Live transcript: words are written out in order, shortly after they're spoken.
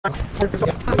Hey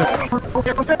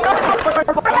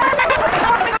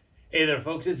there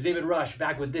folks, it's David Rush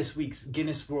back with this week's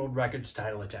Guinness World Records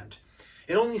title attempt.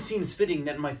 It only seems fitting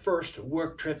that in my first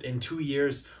work trip in 2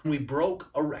 years, we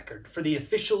broke a record for the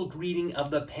official greeting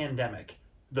of the pandemic,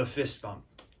 the fist bump.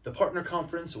 The partner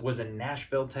conference was in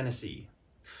Nashville, Tennessee.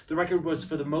 The record was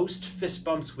for the most fist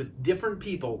bumps with different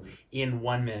people in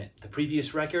 1 minute. The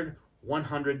previous record,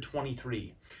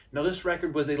 123. Now this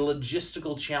record was a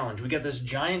logistical challenge. We got this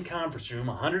giant conference room,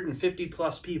 150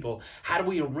 plus people. How do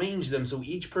we arrange them so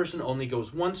each person only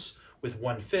goes once with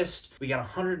one fist? We got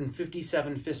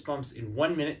 157 fist bumps in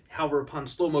 1 minute. However, upon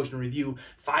slow motion review,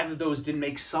 5 of those didn't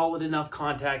make solid enough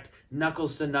contact,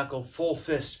 knuckles to knuckle, full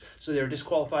fist, so they were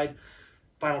disqualified.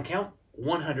 Final count,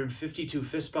 152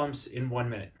 fist bumps in 1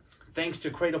 minute. Thanks to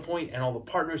Cradlepoint and all the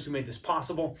partners who made this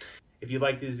possible. If you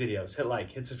like these videos, hit like,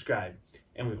 hit subscribe,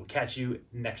 and we will catch you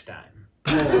next time.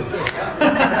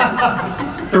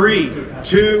 3,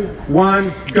 2,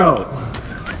 1, go.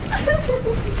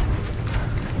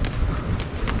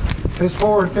 Fist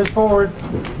forward, fist forward.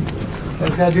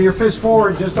 Just gotta do your fist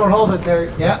forward, just don't hold it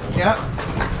there. Yeah, yeah.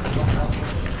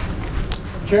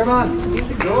 Chairman, keep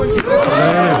it going.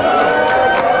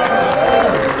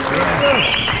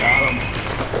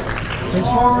 Fist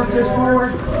forward, fist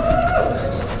forward.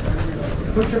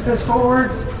 Push your fist forward.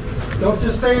 Don't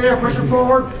just stay there, push it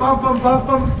forward. Bump them, bump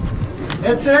them.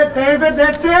 That's it, David,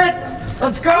 that's it.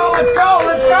 Let's go, let's go,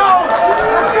 let's go.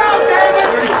 Let's go,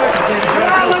 David.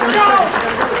 Come on, let's go.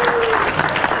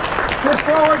 Fist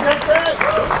forward, that's it.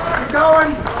 Keep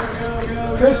going.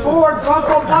 Fist forward, bump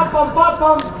them, bump them, bump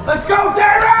them. Let's go,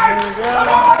 David. Come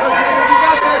on, David. You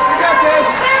got this, you got this.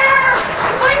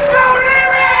 Let's go,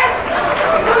 David.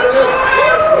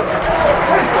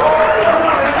 Keep going.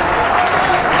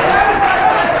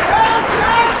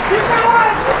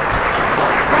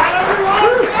 Got everyone.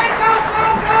 Go,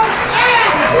 go,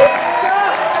 go.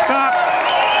 Stop.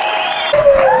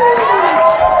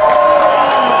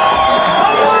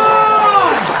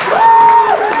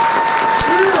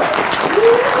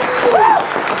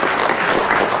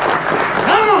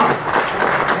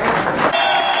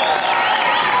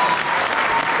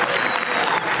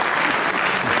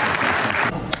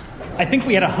 I think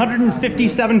we had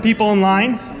 157 people in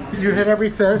line. You hit every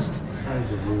fist.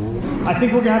 I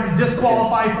think we're gonna have to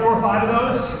disqualify 4 or 5 of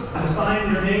those. So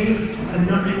sign your name and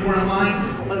the number you were in line.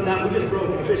 Other than that, we just broke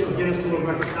the official Guinness World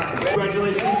Records time.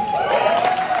 Congratulations.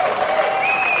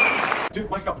 2,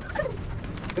 1, go.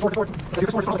 Fist forward,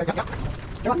 fist forward. Come on.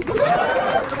 Fist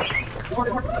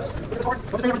forward, fist forward. Fist forward.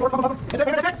 What's the name of the forward? That's it,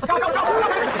 that's it. Let's go, let's go, let's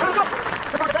go. Let's go.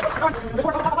 Fist forward, fist forward. Fist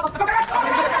forward, let's go.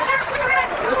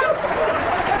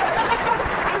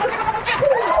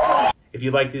 If you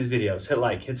like these videos, hit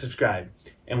like, hit subscribe,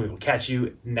 and we will catch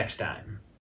you next time.